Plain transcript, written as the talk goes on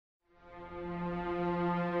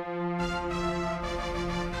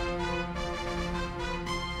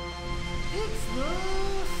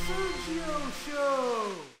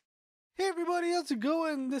Show! Hey everybody, how's it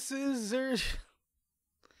going? This is Sergio.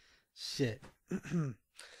 Shit.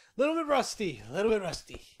 Little bit rusty.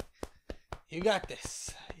 You got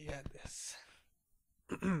this.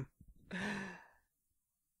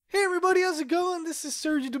 Hey everybody, how's it going? This is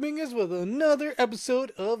Sergio Dominguez with another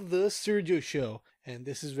episode of The Sergio Show. And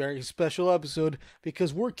this is a very special episode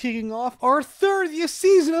because we're kicking off our 30th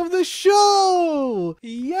season of the show!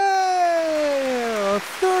 Yeah!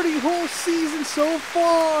 30 whole seasons so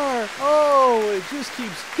far! Oh, it just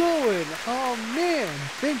keeps going. Oh man,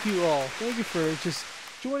 thank you all. Thank you for just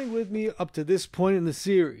joining with me up to this point in the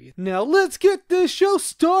series. Now let's get this show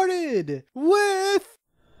started with...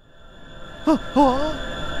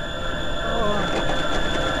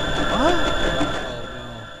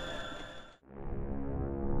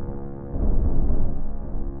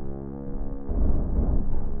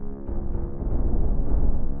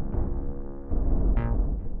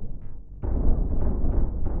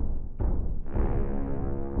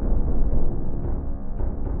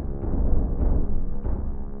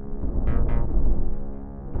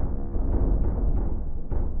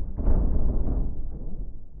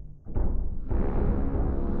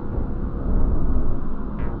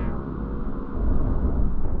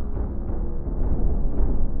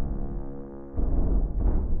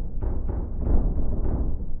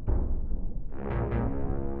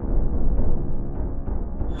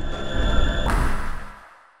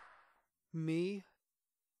 Me,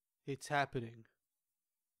 it's happening.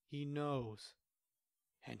 He knows,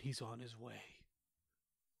 and he's on his way.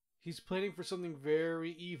 He's planning for something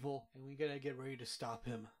very evil, and we gotta get ready to stop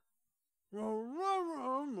him.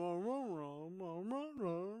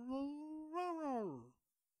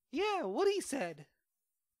 Yeah, what he said.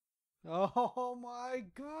 Oh my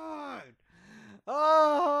god!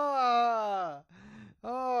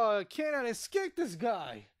 I cannot escape this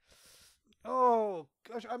guy! Oh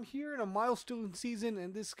gosh, I'm here in a milestone season,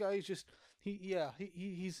 and this guy is just he's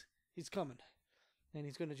coming, and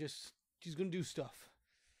he's gonna do stuff.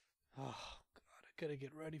 Oh god, I gotta get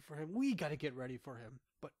ready for him. We gotta get ready for him.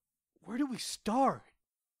 But where do we start?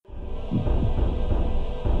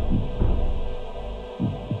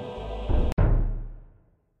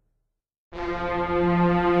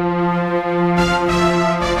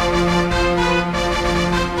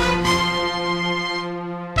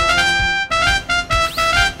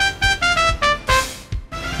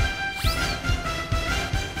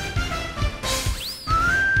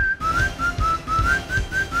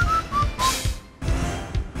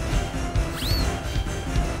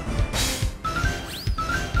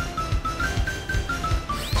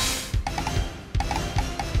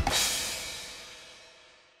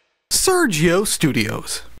 Sergio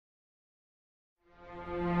Studios.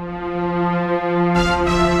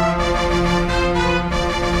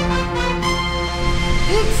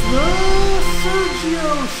 It's the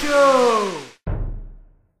Sergio Show!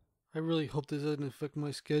 I really hope this doesn't affect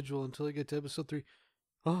my schedule until I get to episode 3.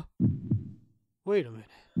 Huh? Wait a minute.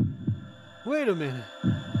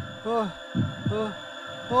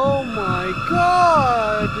 Oh my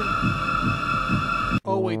god!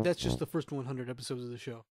 Oh wait, that's just the first 100 episodes of the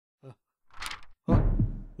show.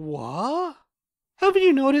 What? Haven't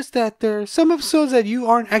you noticed that there are some episodes that you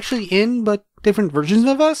aren't actually in, but different versions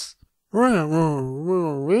of us?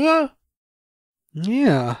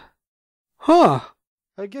 Yeah. Huh.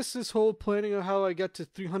 I guess this whole planning of how I got to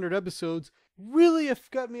 300 episodes really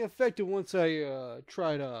got me affected once I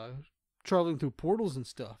tried traveling through portals and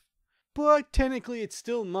stuff. But technically it's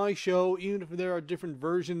still my show, even if there are different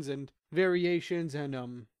versions and variations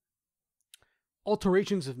and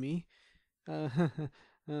alterations of me.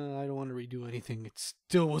 I don't want to redo anything. It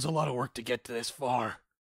still was a lot of work to get to this far.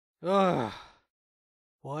 Why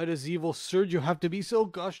does evil Sergio have to be so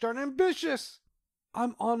gosh darn ambitious?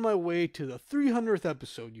 I'm on my way to the 300th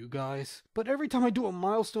episode, you guys. But every time I do a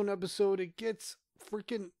milestone episode,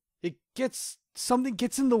 something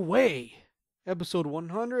gets in the way. Episode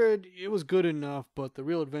 100, it was good enough, but the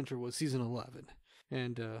real adventure was season 11.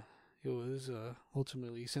 And, it was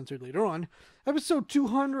ultimately censored later on. Episode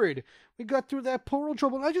 200. We got through that portal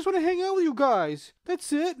trouble, and I just want to hang out with you guys.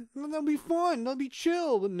 That's it. That'll be fun. That'll be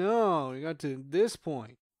chill. But no, we got to this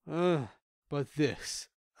point. But this.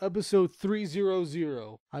 Episode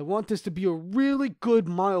 300. I want this to be a really good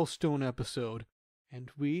milestone episode. And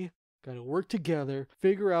we gotta work together,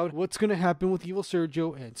 figure out what's gonna happen with evil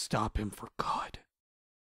Sergio, and stop him for good.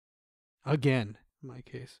 Again, in my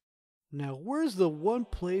case. Now, where's the one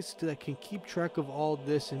place that can keep track of all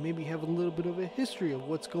this and maybe have a little bit of a history of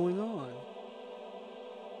what's going on?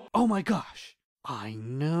 Oh my gosh! I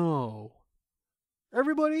know!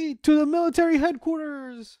 Everybody, to the military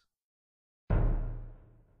headquarters!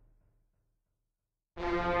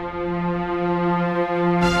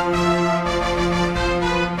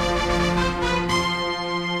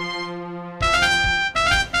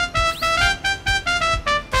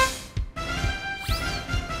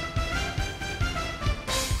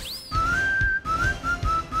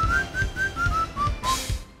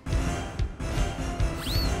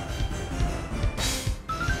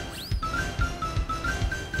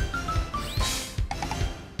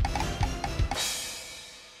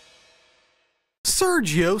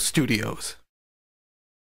 Sergio Studios.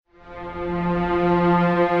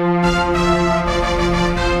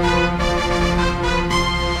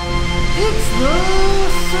 It's the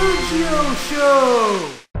Sergio Show!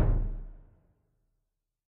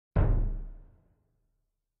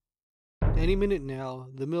 Any minute now,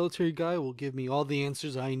 the military guy will give me all the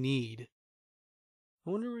answers I need. I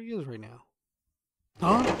wonder where he is right now.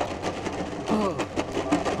 Huh? Huh?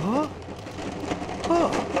 Huh?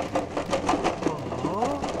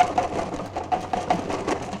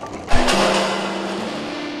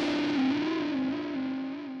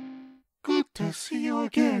 Good to see you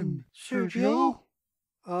again, Sergio.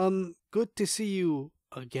 Good to see you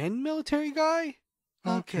again, military guy?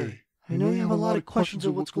 Okay, I know you have a lot of questions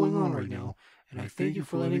of what's going on right now, and I thank you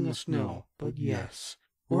for letting us know, but yes,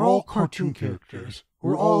 we're all cartoon characters.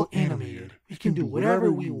 We're all animated. We can do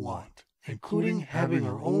whatever we want, including having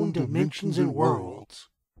our own dimensions and worlds.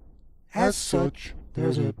 As such,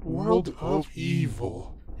 there's a world of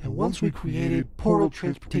evil. And once we created portal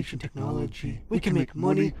transportation technology, we can make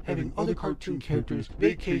money having other cartoon characters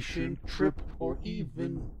vacation, trip, or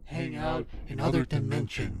even hang out in other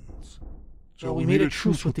dimensions. So we made a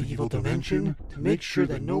truce with the evil dimension to make sure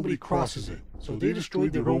that nobody crosses it. So they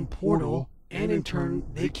destroyed their own portal, and in turn,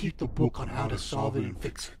 they keep the book on how to solve it and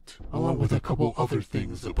fix it, along with a couple other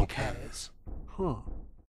things the book has. Huh.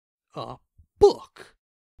 A book?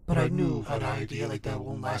 But I knew an idea like that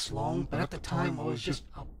won't last long, but at the time I was just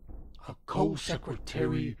a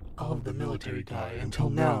co-secretary of the military guy until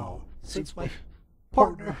now, since my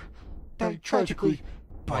partner died tragically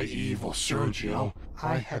by evil Sergio.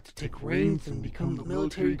 I had to take reins and become the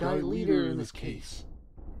military guy leader in this case.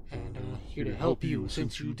 And here to help you,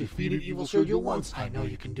 since you defeated evil Sergio once, I know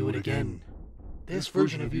you can do it again. This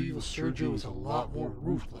version of evil Sergio is a lot more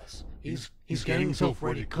ruthless. He's getting himself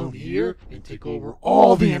ready to come here and take over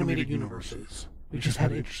all the animated universes. We just had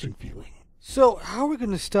an interesting feeling. So, how are we going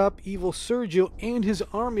to stop evil Sergio and his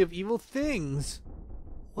army of evil things?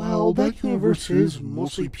 Well, that universe is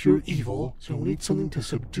mostly pure evil, so we need something to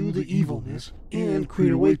subdue the evilness and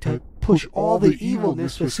create a way to push all the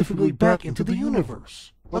evilness specifically back into the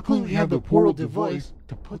universe. Luckily, we have the portal device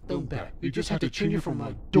to put them back. We just have to change it from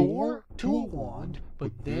a door to a wand,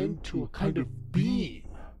 but then to a kind of beam.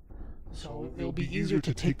 So it'll be easier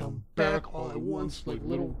to take them back all at once, like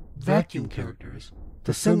little vacuum characters.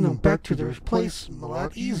 To send them back to their place a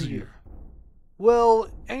lot easier. Well,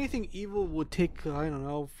 anything evil would take, I don't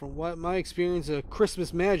know, from what my experience,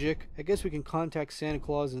 Christmas magic. I guess we can contact Santa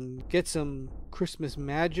Claus and get some Christmas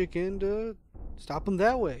magic and stop him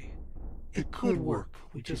that way. It could work.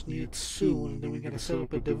 We just need it soon, and then we gotta set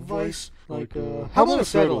up a device like, how about a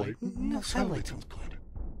satellite? No, satellite sounds good.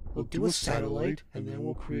 We'll do a satellite, and then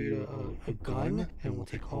we'll create a gun, and we'll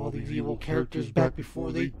take all these evil characters back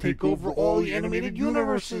before they take over all the animated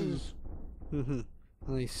universes.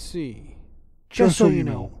 I see. Just so you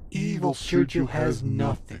know, evil Sergio has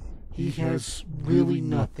nothing. He has really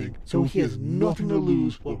nothing, so he has nothing to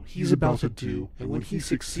lose what he's about to do, and when he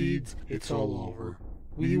succeeds, it's all over.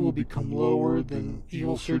 We will become lower than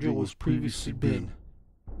evil Sergio was previously been.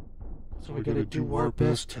 So we gotta do our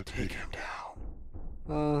best to take him down.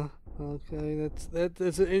 Okay,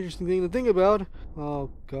 that's an interesting thing to think about. Oh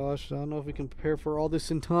gosh, I don't know if we can prepare for all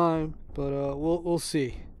this in time, but we'll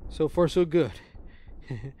see. So far so good.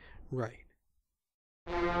 Right.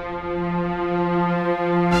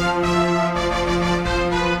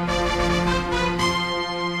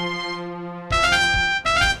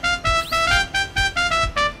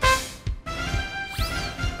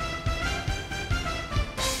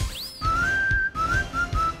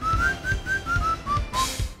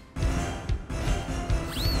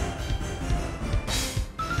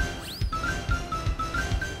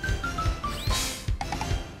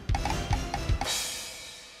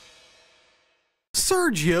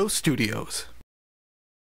 Sergio Studios.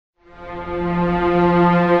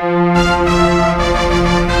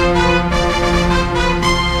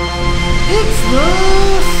 It's the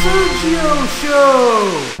Sergio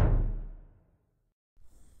Show!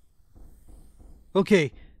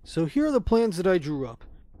 Okay, so here are the plans that I drew up.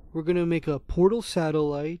 We're going to make a portal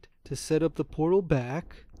satellite to set up the portal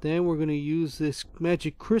back. Then we're going to use this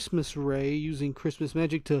magic Christmas ray, using Christmas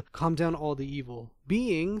magic to calm down all the evil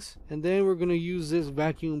beings. And then we're going to use this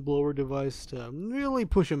vacuum blower device to really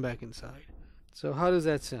push them back inside. So how does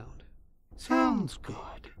that sound? Sounds good.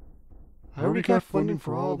 I already got funding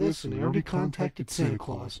for all this, and I already contacted Santa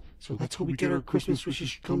Claus, so let's hope we get our Christmas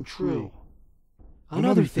wishes come true.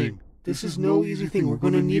 Another thing, this is no easy thing. We're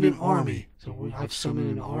going to need an army. So I've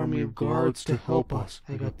summoned an army of guards to help us.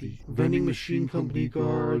 I got the vending machine company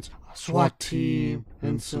guards, a SWAT team,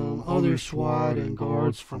 and some other SWAT and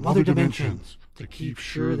guards from other dimensions to keep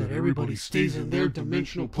sure that everybody stays in their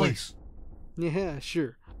dimensional place. Yeah,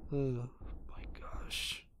 sure. My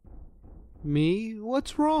gosh. Me?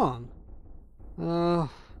 What's wrong?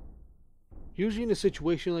 Usually in a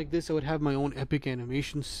situation like this, I would have my own epic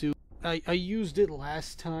animation suit. I used it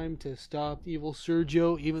last time to stop evil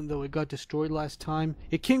Sergio, even though it got destroyed last time.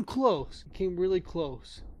 It came close. It came really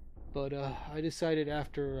close. But I decided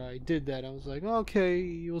after I did that, I was like, okay,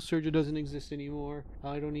 evil Sergio doesn't exist anymore.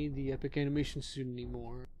 I don't need the epic animation suit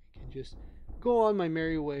anymore. I can just go on my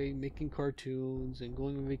merry way, making cartoons and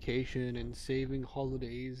going on vacation and saving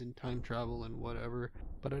holidays and time travel and whatever.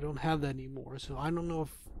 But I don't have that anymore, so I don't know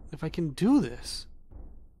if I can do this.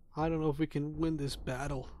 I don't know if we can win this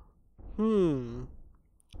battle.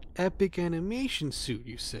 Epic animation suit,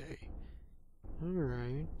 you say?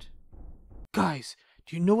 Alright. Guys,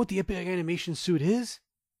 do you know what the epic animation suit is?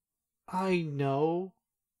 I know.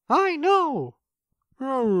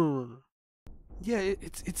 Yeah,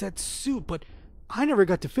 it's that suit, but I never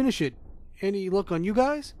got to finish it. Any luck on you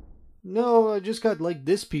guys? No, I just got like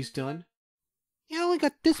this piece done. Yeah, I only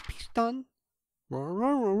got this piece done.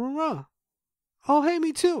 Oh, hey,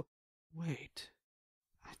 me too. Wait.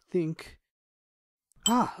 I think.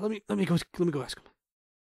 Let me go ask him.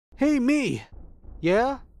 Hey, me.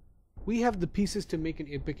 Yeah? We have the pieces to make an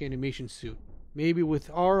epic animation suit. Maybe with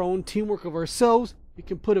our own teamwork of ourselves, we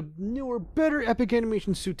can put a newer, better epic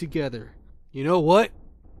animation suit together. You know what?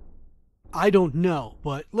 I don't know,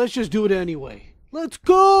 but let's just do it anyway. Let's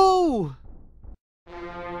go!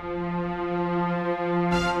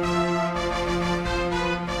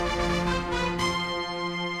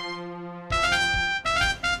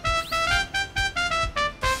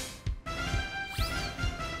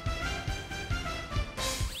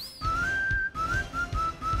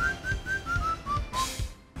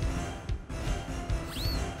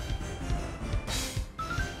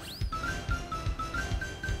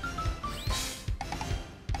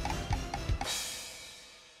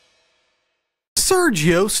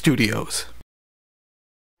 Sergio Studios.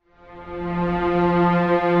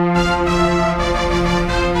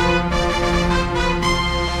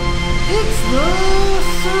 It's the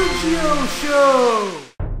Sergio Show!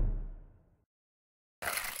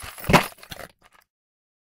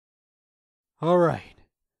 Alright,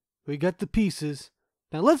 we got the pieces.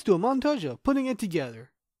 Now let's do a montage of putting it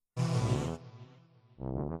together.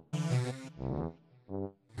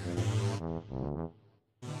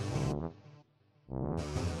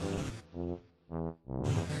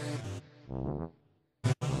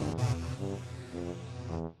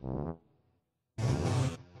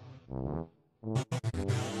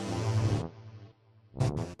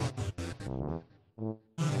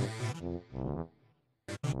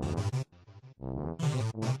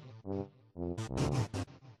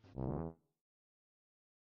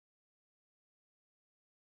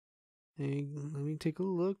 Hey, let me take a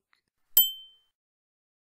look.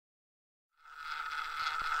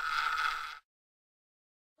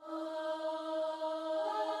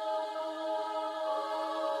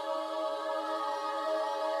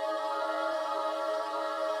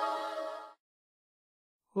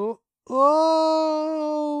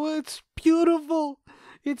 Oh, it's beautiful.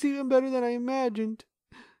 It's even better than I imagined.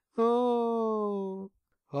 Oh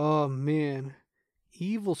man.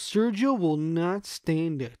 Evil Sergio will not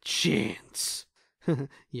stand a chance.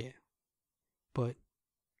 Yeah. But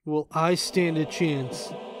will I stand a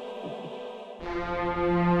chance?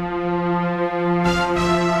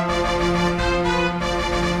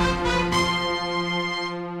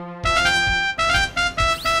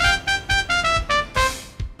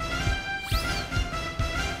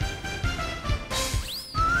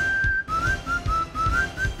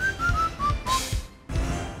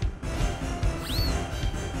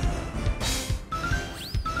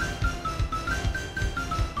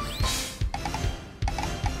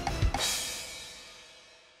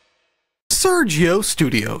 Sergio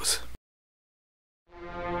Studios.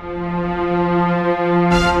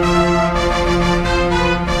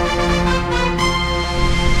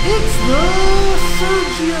 It's the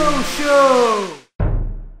Sergio Show!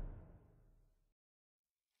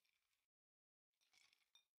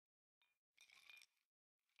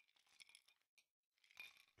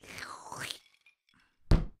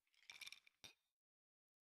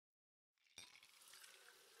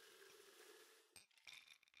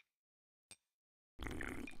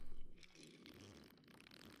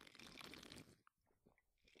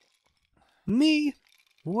 Me?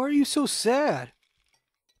 Why are you so sad?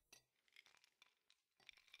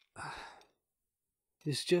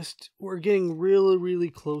 It's just, we're getting really, really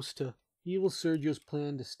close to evil Sergio's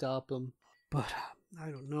plan to stop him. But, I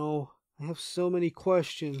don't know. I have so many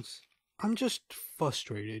questions. I'm just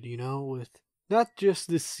frustrated, with not just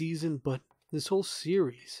this season, but this whole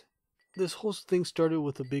series. This whole thing started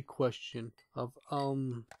with a big question of, how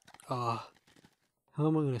am I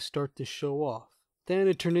going to start this show off? Then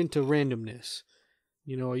it turned into randomness.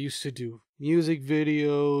 I used to do music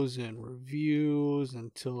videos and reviews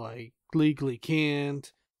until I legally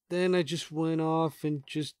can't. Then I just went off and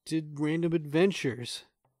just did random adventures.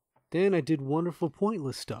 Then I did wonderful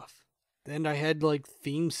pointless stuff. Then I had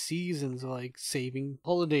themed seasons like saving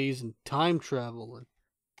holidays and time travel and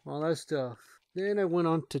all that stuff. Then I went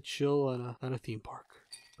on to chill at a theme park.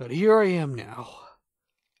 But here I am now.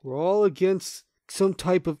 We're all against some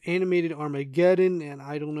type of animated Armageddon, and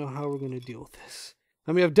I don't know how we're going to deal with this.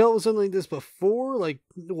 I mean, I've dealt with something like this before,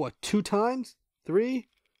 2 times? 3?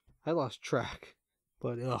 I lost track.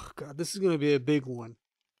 But, oh god, this is going to be a big one.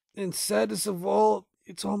 And saddest of all,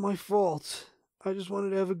 it's all my fault. I just wanted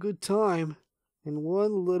to have a good time. And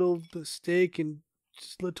one little mistake and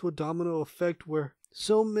just led to a domino effect where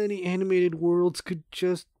so many animated worlds could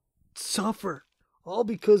just suffer. All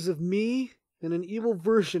because of me and an evil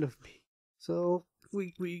version of me. So,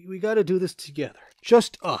 we gotta do this together.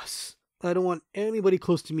 Just us. I don't want anybody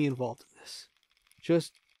close to me involved in this.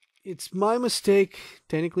 It's my mistake,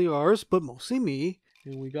 technically ours, but mostly me,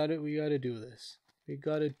 and we gotta do this. We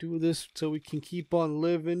gotta do this so we can keep on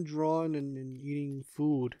living, drawing, and eating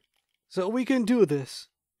food. So we can do this.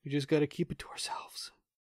 We just gotta keep it to ourselves.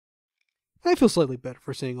 I feel slightly better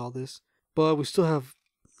for saying all this, but we still have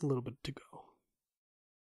a little bit to go.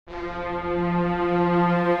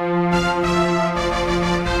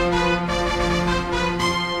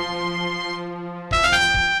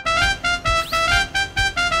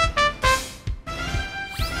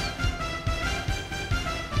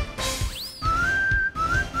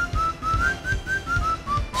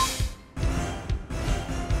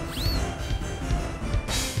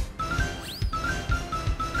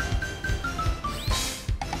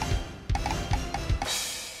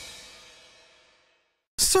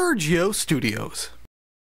 Sergio Studios.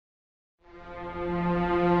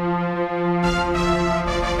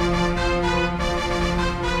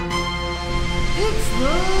 It's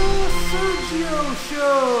the Sergio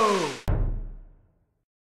Show!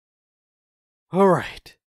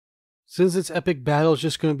 Alright. Since this epic battle is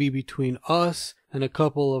just going to be between us and a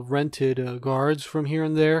couple of rented guards from here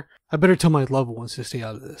and there, I better tell my loved ones to stay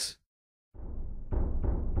out of this.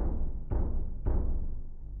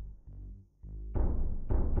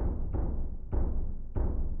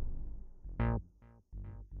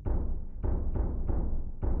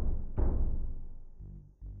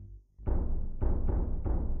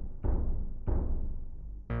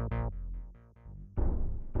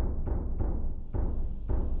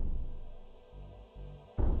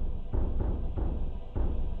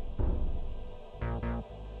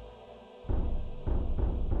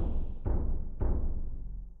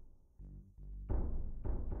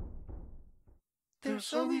 There's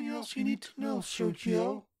something else you need to know,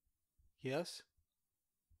 Sergio. Yes?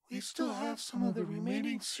 We still have some of the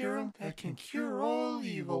remaining serum that can cure all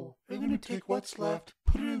evil. We're gonna take what's left,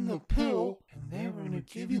 put it in the pill, and then we're gonna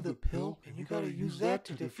give you the pill, and you gotta use that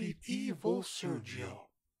to defeat evil Sergio.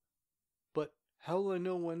 But how will I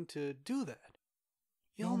know when to do that?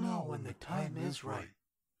 You'll know when the time is right.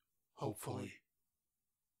 Hopefully.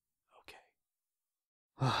 Okay.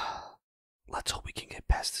 Let's hope we can get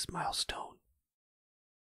past this milestone.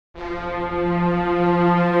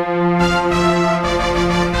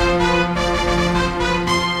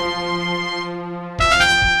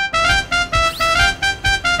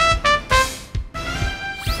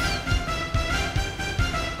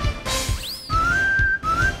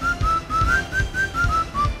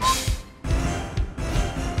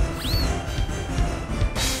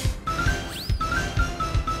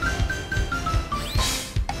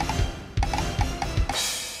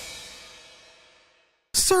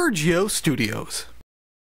 Sergio Studios.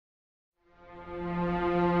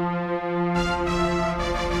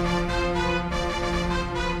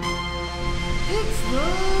 It's the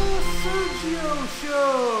Sergio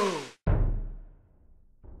Show!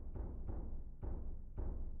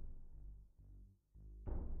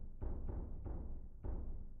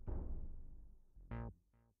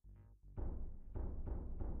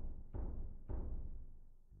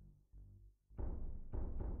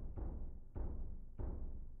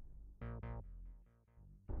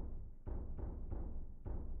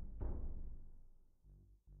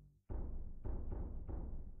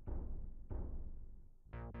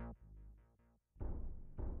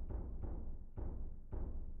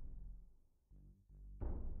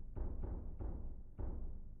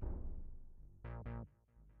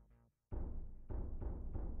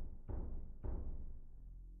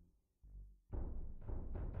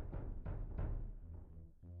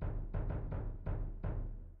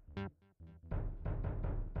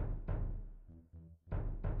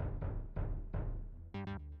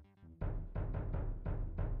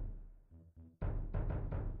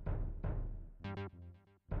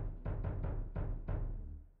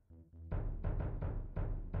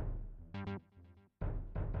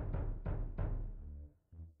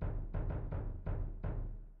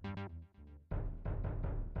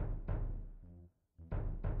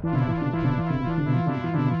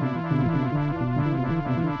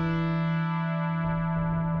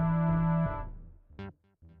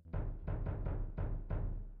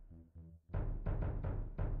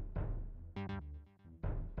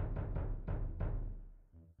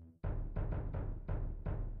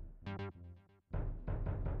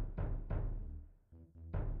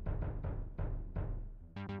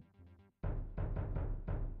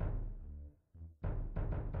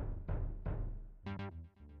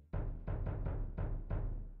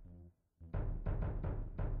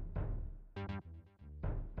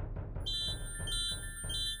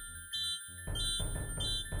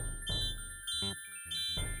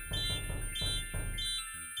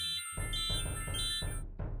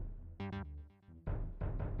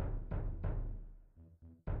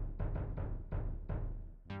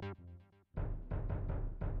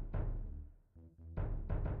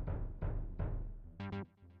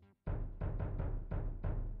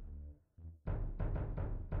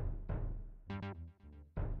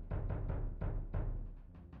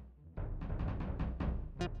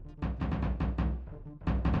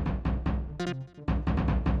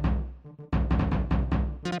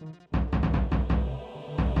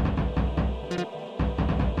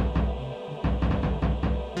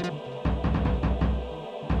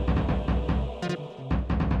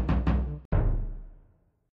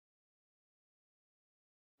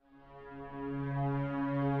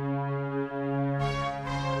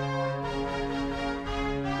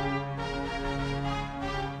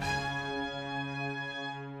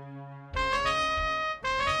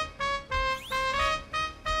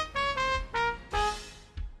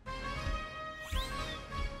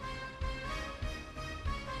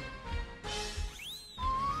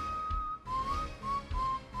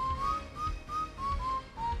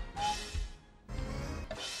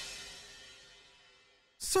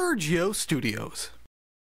 Sergio Studios.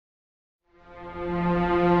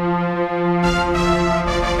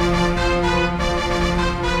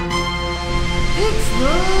 It's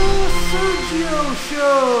the Sergio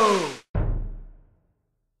Show!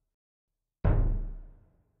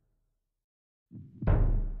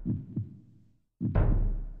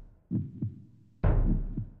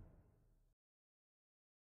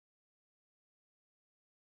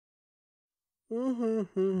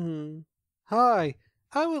 Hi,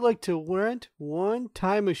 I would like to rent one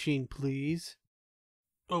time machine, please.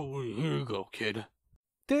 Oh, here you go, kid.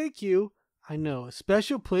 Thank you. I know a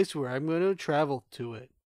special place where I'm going to travel to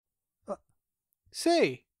it.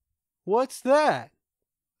 Say, what's that?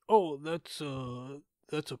 Oh, that's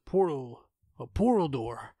a portal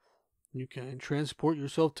door. You can transport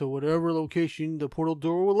yourself to whatever location the portal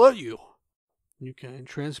door will let you. You can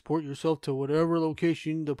transport yourself to whatever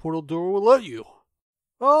location the portal door will let you.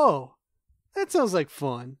 Oh, that sounds like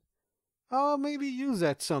fun. I'll maybe use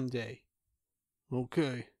that someday.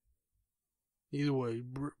 Okay. Either way,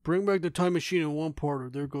 bring back the time machine in one part or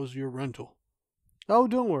there goes your rental. Oh,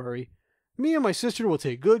 don't worry. Me and my sister will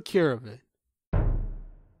take good care of it.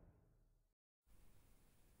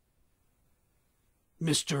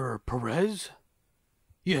 Mr. Perez?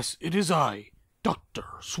 Yes, it is I, Dr.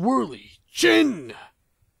 Swirly Chin!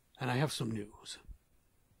 And I have some news.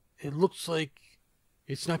 It looks like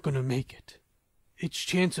it's not going to make it. Its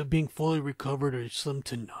chance of being fully recovered is slim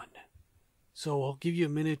to none. So I'll give you a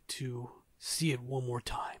minute to see it one more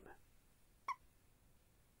time.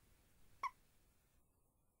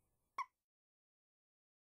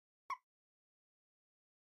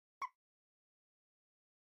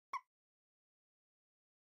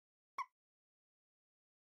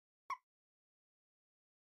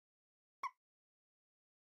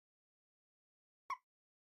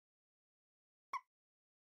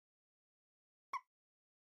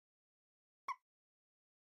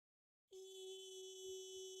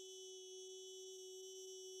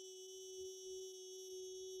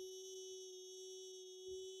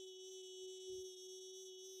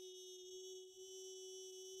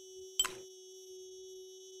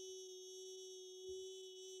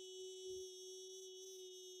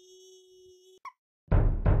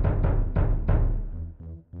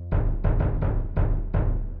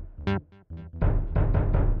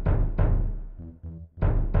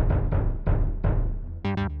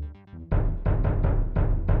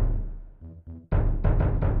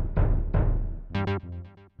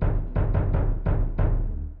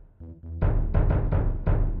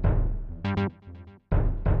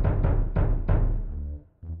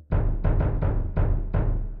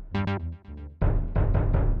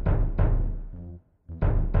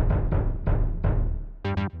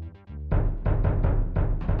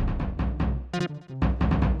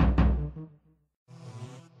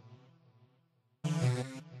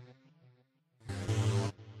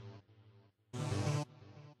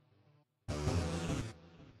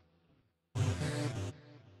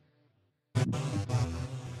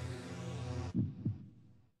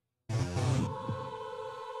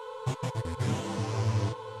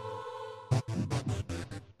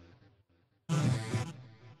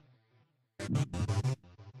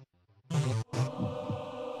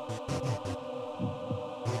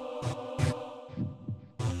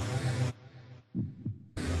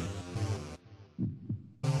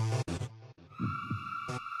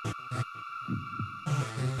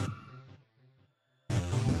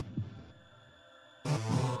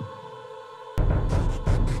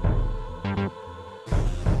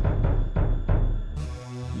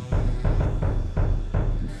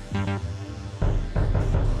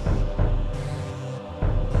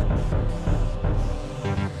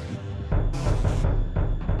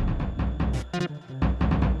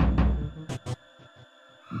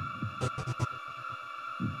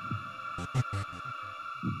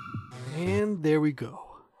 And there we go.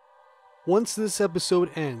 Once this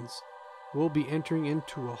episode ends, we'll be entering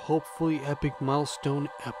into a hopefully epic milestone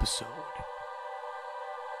episode.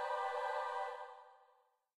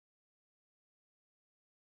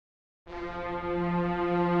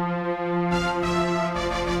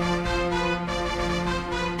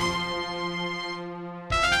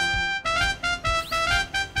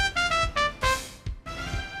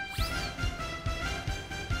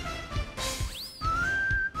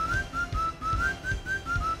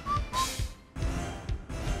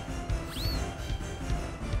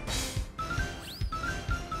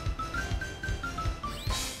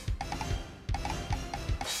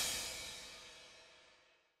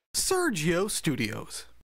 Sergio Studios.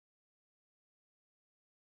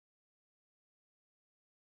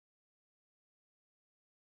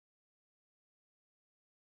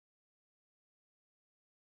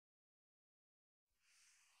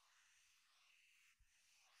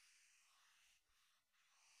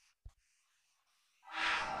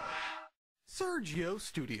 Sergio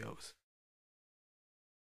Studios.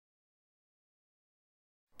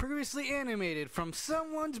 Previously animated from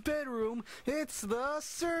someone's bedroom, it's the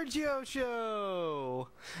Sergio Show!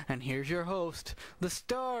 And here's your host, the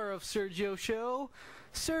star of Sergio Show,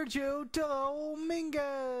 Sergio Dominguez!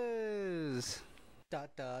 Da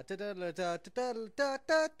da da da da da da da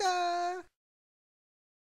da da.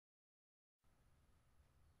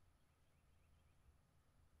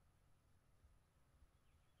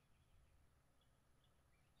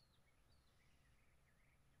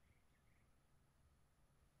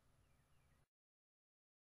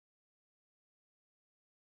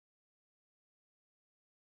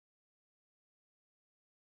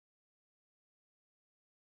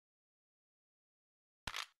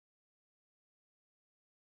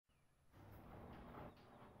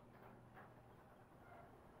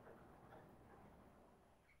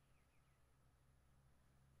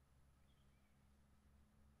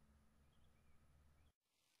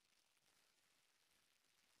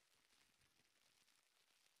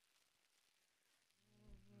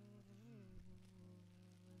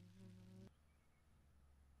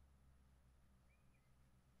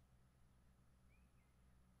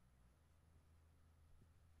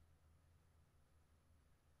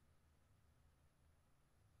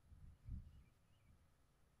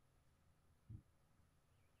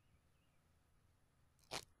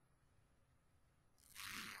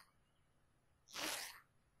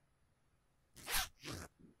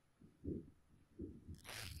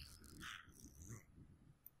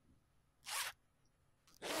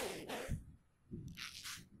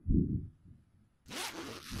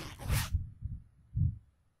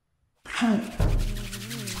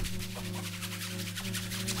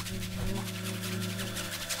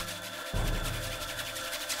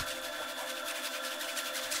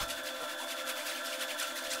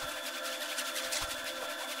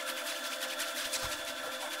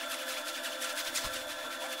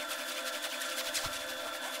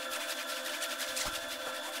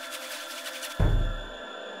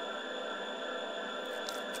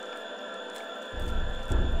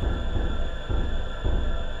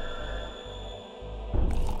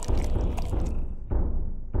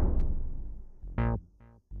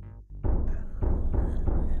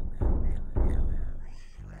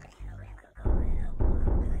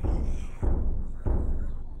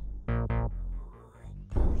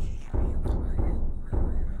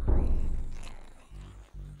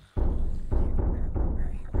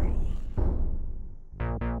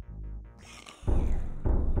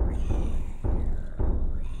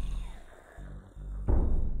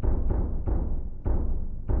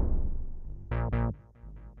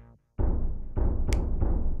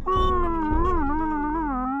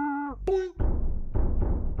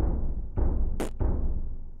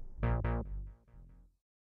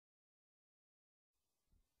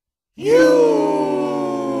 You!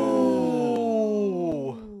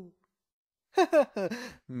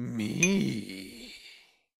 Me.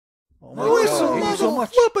 Oh my Oh, god, thank you so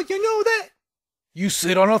much. But you know that? You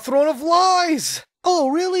sit on a throne of lies! Oh,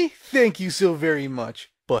 really? Thank you so very much.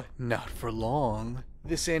 But not for long.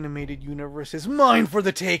 This animated universe is mine for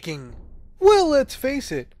the taking. Well, let's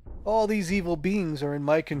face it. All these evil beings are in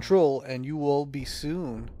my control, and you will be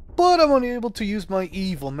soon. But I'm unable to use my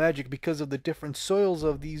evil magic because of the different soils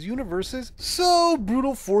of these universes, so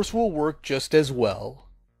brutal force will work just as well.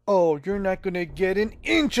 Oh, you're not gonna get an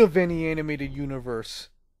inch of any animated universe.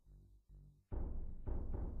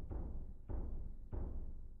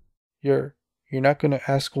 You're not gonna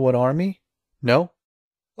ask what army? No?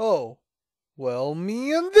 Oh, well,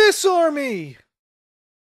 me and this army!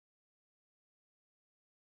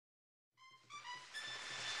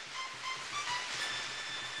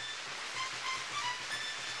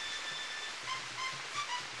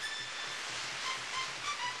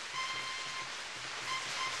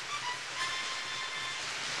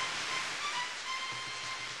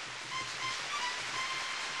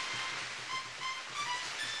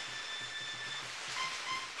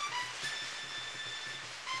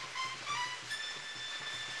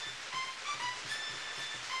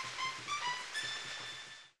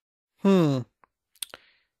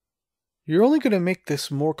 You're only going to make this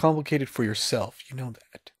more complicated for yourself. You know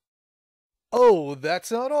that. Oh, that's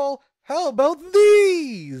not all. How about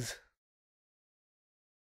these?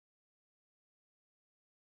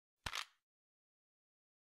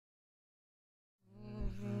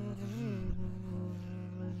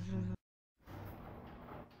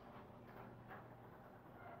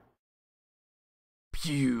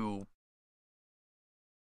 Pew.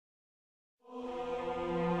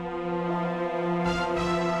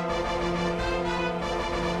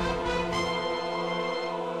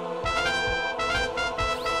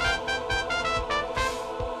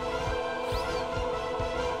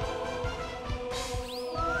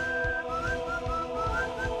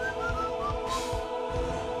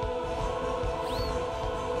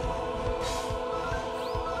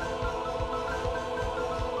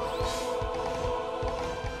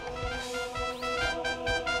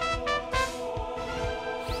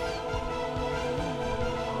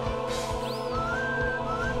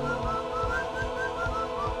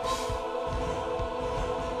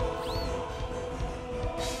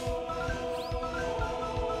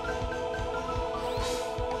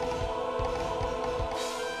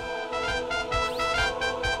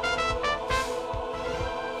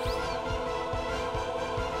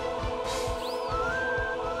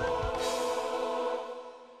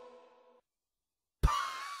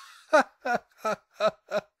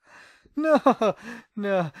 No,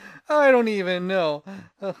 no, I don't even know.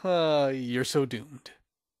 You're so doomed.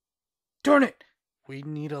 Darn it! We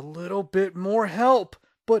need a little bit more help.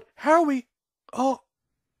 But how are we... Oh...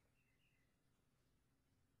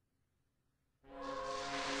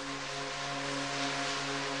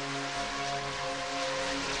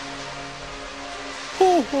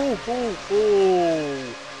 Ho, ho, ho,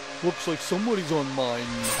 ho! Looks like somebody's on my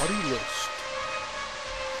naughty list.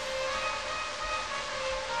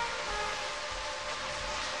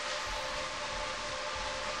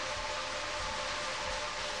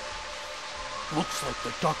 Looks like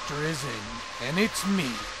the doctor is in, and it's me,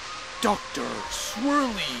 Dr.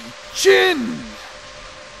 Swirly Chin!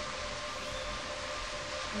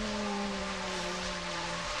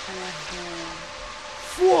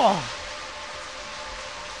 Fwah!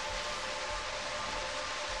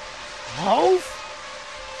 Half?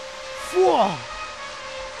 Fwah!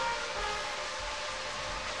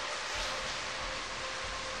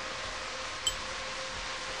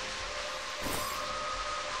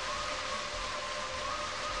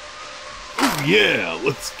 Yeah,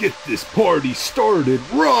 let's get this party started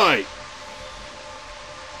right!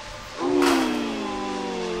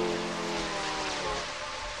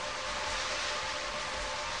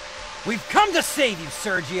 We've come to save you,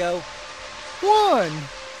 Sergio! One!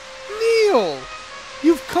 Neil!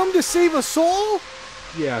 You've come to save us all?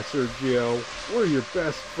 Yeah, Sergio, we're your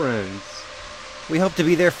best friends. We hope to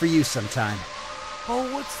be there for you sometime. Oh,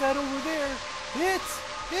 what's that over there? It's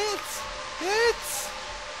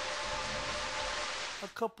a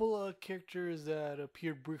couple of characters that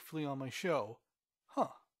appeared briefly on my show. Huh.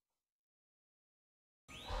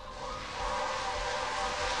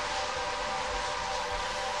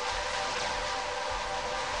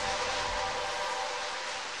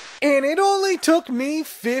 And it only took me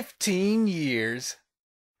 15 years.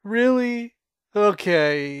 Really?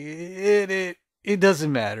 Okay, it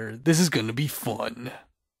doesn't matter. This is gonna be fun.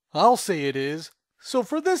 I'll say it is. So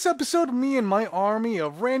for this episode, me and my army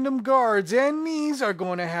of random guards and me's are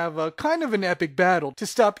going to have a kind of an epic battle to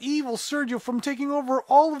stop evil Sergio from taking over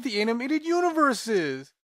all of the animated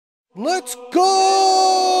universes. Let's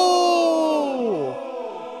go!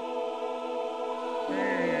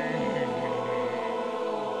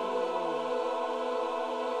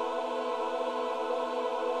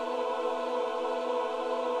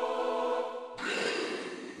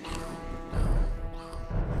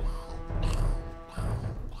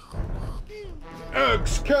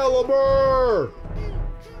 Excalibur!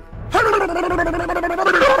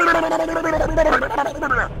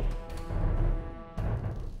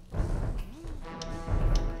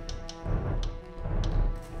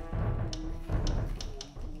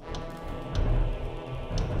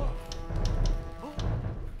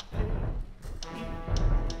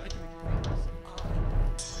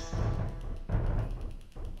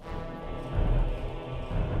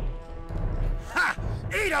 Ha!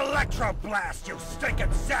 Eat Electro Blast, you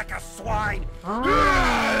stinking sack of swine!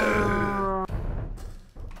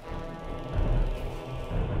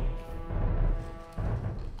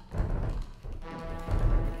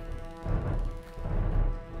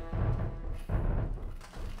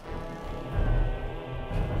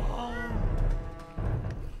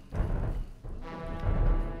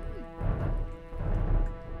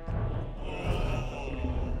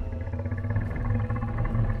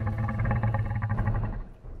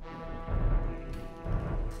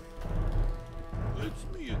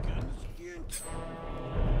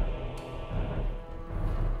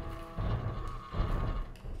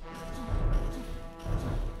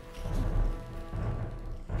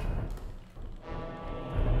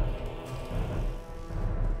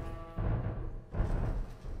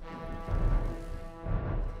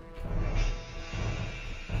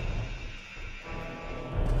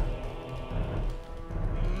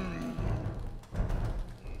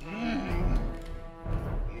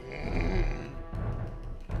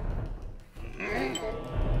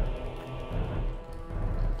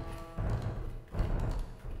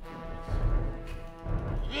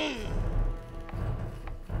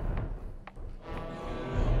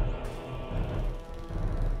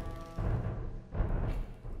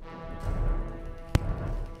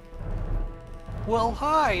 Well,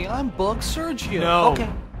 hi, I'm Bug Sergio. No. Okay.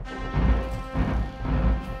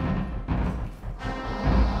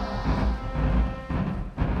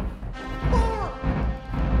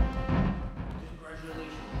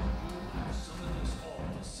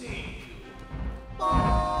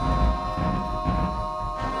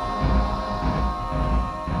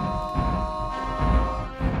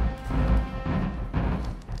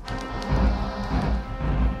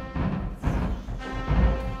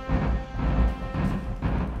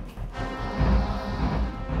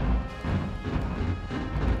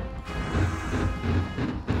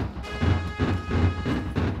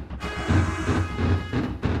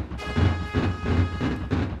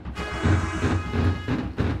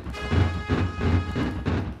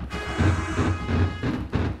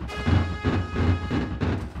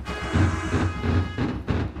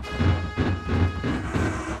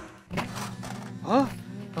 Huh?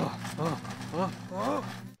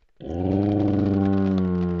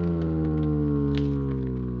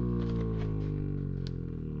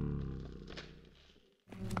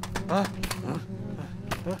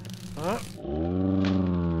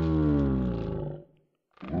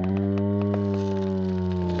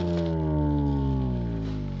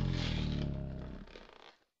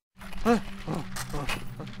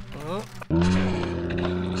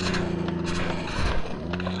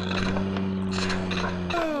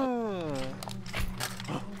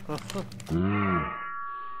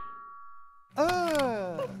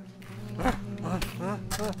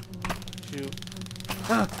 Shoot.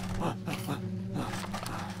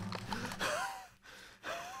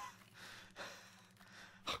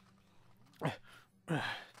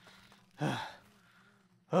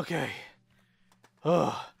 Okay.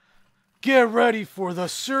 Get ready for the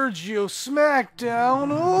Sergio Smackdown.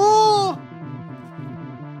 Oh!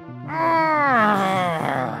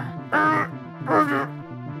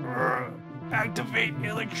 Activate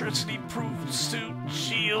electricity-proof suit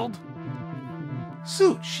shield.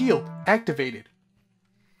 Suit shield activated.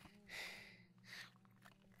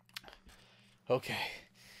 Okay.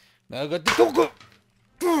 Now I got the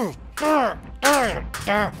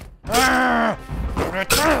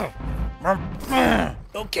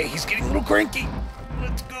Okay, he's getting a little cranky.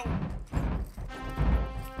 Let's go.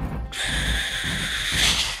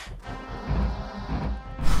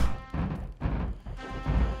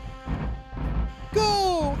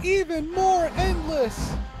 Go! Even more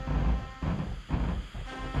endless!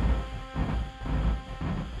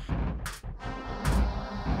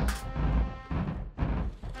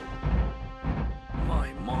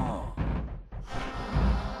 My mom.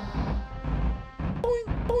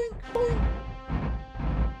 Boing, boing, boing.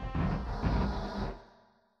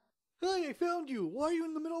 Hey, I found you. Why are you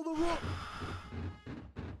in the middle of the road?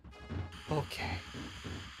 Okay.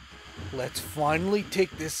 Let's finally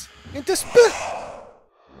take this into space.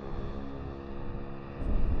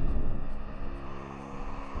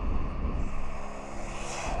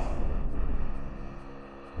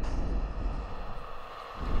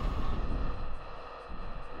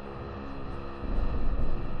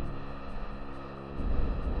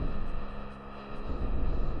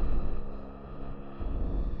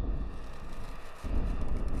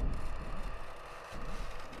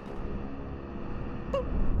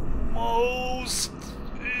 Most.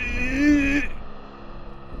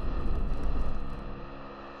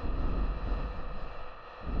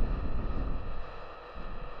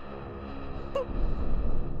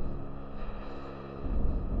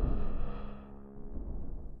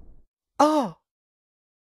 Oh.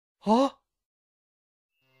 Huh?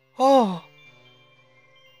 Oh.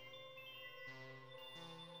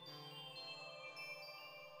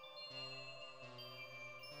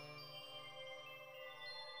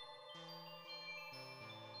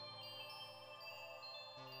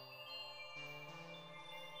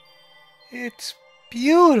 It's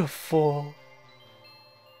beautiful.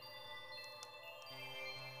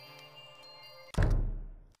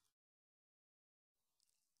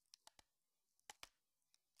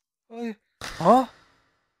 Huh?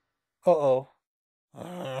 Uh-oh.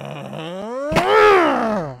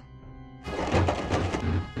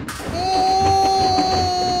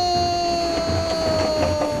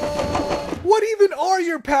 What even are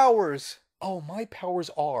your powers? Oh, my powers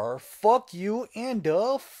are fuck you and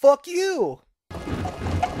fuck you.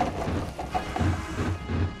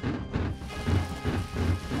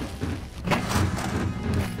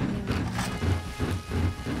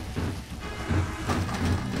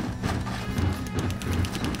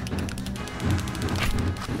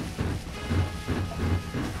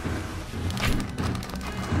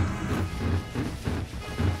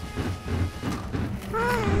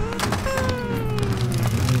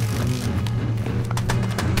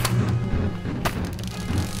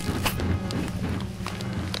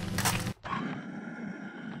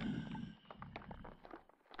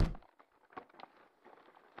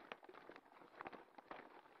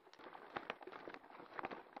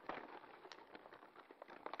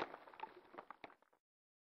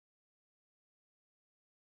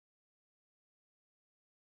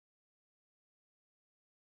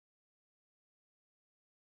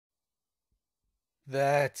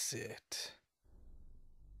 That's it.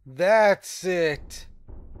 That's it.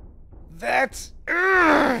 That's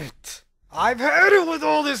it! I've had it with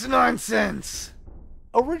all this nonsense!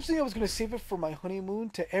 Originally, I was going to save it for my honeymoon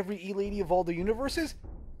to every E-Lady of all the universes,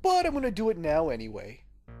 but I'm going to do it now anyway.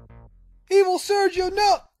 Evil Sergio,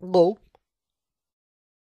 no! Low.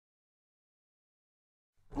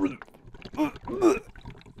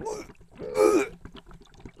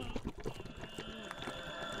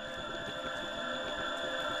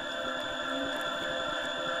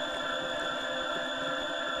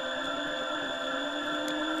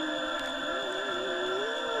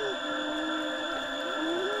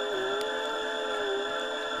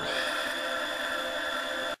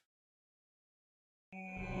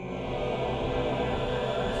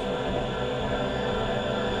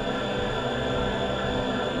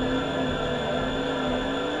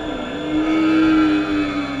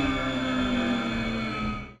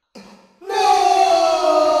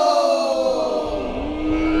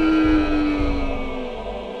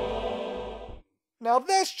 Now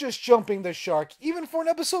that's just jumping the shark, even for an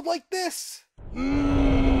episode like this.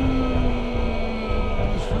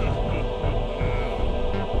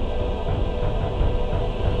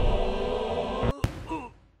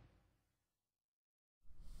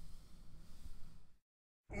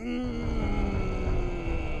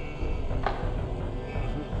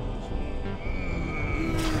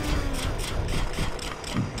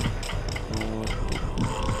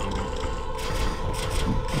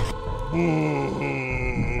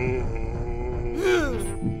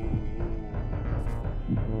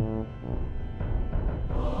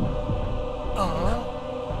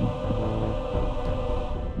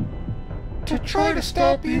 To try to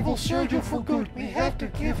stop evil Sergio for good, we have to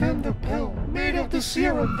give him the pill made of the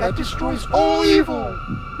serum that destroys all evil.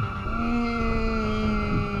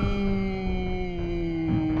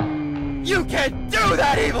 You can't do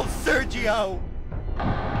that, evil Sergio!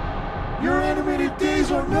 Your animated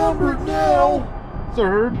days are numbered now.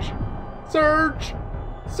 Surge! Surge!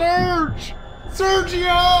 Surge!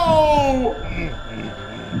 Sergio!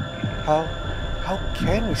 How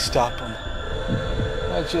can we stop him?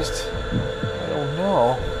 I don't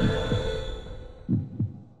know.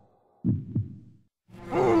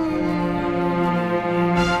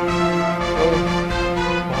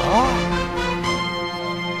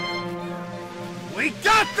 We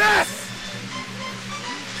got this!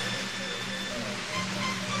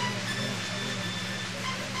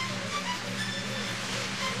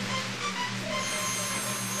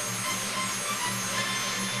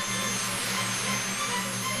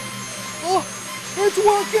 Oh, it's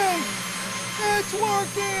working! It's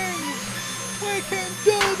working! We can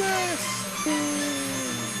do this!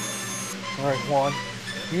 Alright, Juan.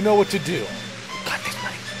 You know what to do. Got this,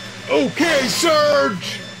 buddy. Okay,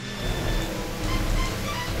 Surge!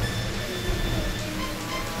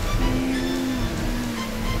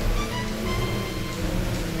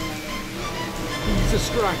 He's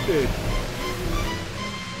distracted.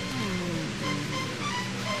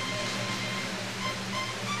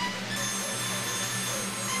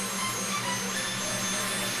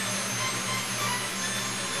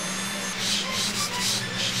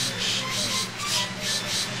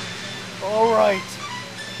 Alright.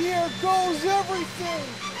 Here goes everything!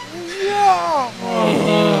 Yeah!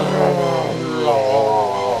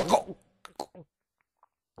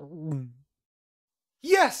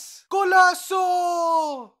 Yes!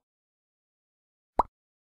 Golazo!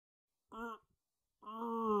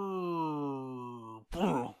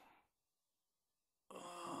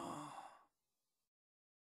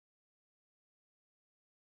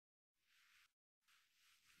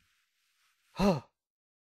 Huh?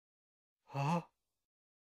 Huh?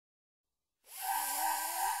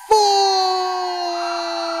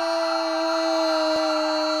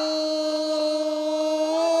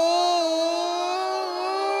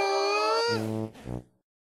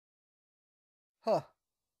 Huh.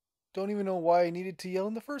 Don't even know why I needed to yell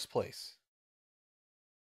in the first place.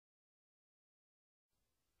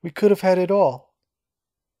 We could have had it all.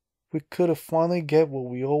 We could have finally get what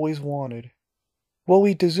we always wanted. What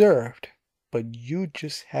we deserved. But you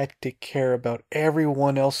just had to care about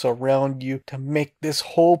everyone else around you to make this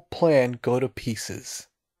whole plan go to pieces.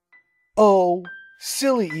 Oh,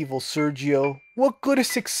 silly evil Sergio. What good is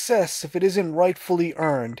success if it isn't rightfully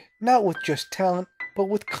earned? Not with just talent, but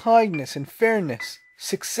with kindness and fairness.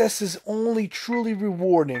 Success is only truly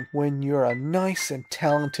rewarding when you're a nice and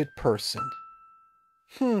talented person.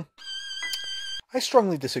 I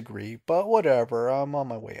strongly disagree, but whatever, I'm on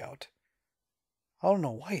my way out. I don't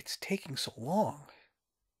know why it's taking so long.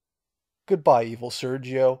 Goodbye, evil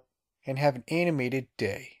Sergio, and have an animated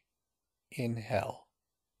day. in hell.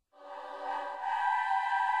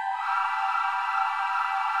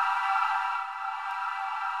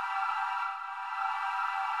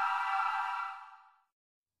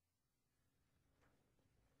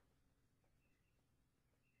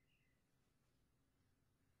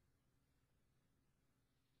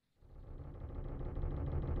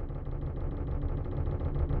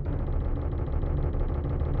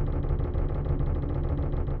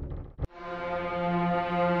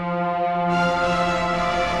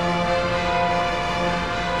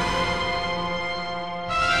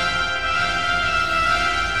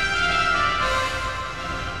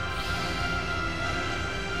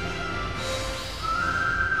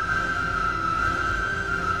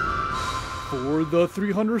 For the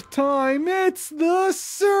 300th time, it's the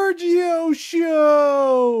Sergio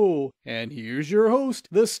Show! And here's your host,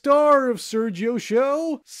 the star of Sergio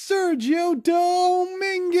Show, Sergio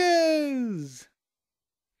Dominguez!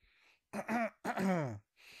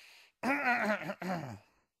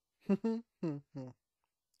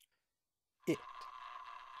 It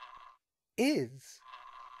is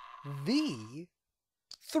the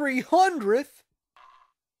 300th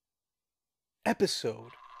episode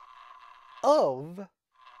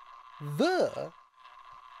of the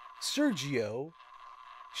Sergio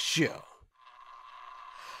Show.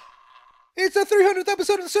 It's the 300th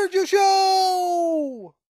episode of the Sergio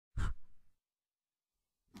Show!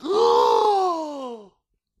 Oh!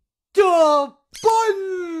 The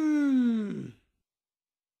button!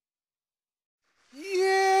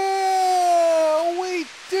 Yeah! We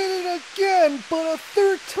did it again, but a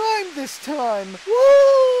third time this time!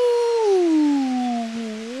 Woo!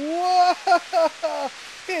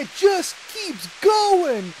 It just keeps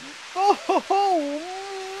going! Oh,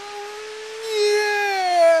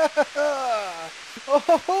 yeah!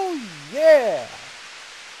 Oh, yeah!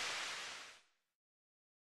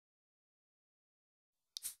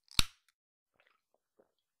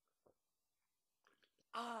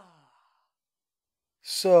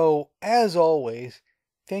 So, as always,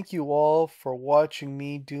 thank you all for watching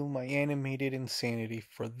me do my animated insanity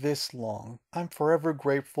for this long. I'm forever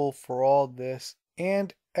grateful for all this,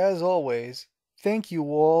 and as always, thank you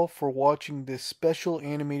all for watching this special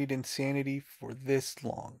animated insanity for this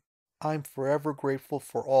long. I'm forever grateful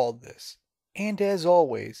for all this. And as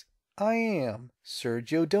always, I am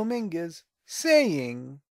Sergio Dominguez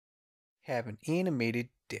saying, have an animated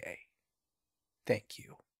day. Thank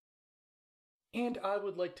you. And I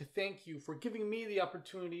would like to thank you for giving me the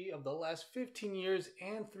opportunity of the last 15 years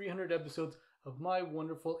and 300 episodes of my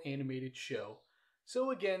wonderful animated show.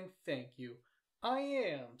 So again, thank you. I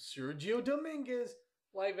am Sergio Dominguez,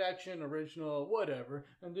 live action, original, whatever,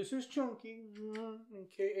 and this is Chunky,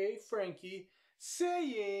 aka Frankie,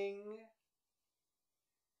 saying,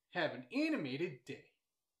 have an animated day.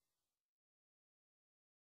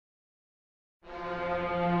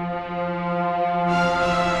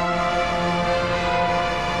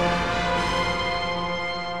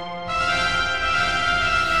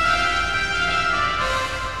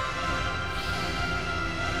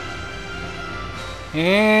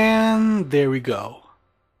 And there we go.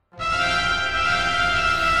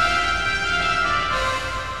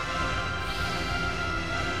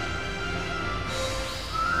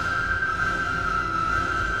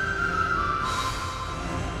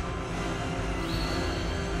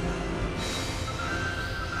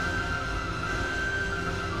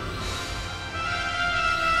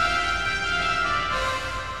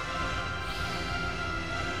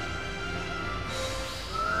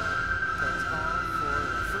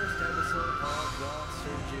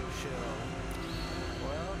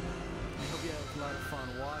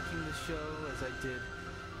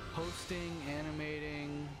 Hosting,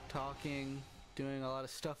 animating, talking, doing a lot of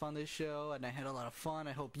stuff on this show, and I had a lot of fun.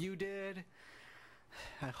 I hope you did.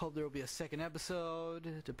 I hope there will be a second episode.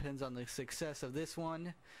 It depends on the success of this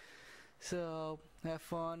one. So, have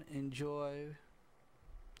fun, enjoy.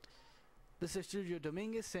 This is Sergio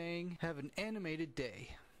Dominguez saying, have an animated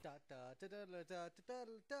day.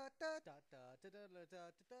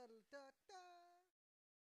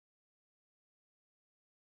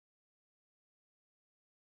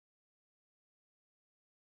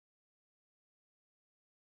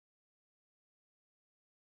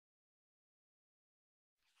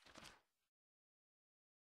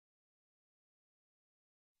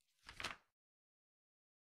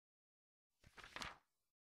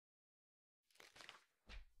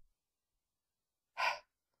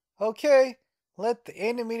 Okay, let the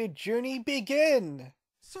animated journey begin!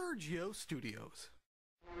 Sergio Studios.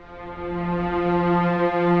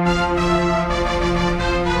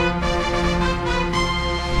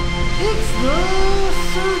 It's the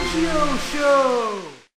Sergio Show!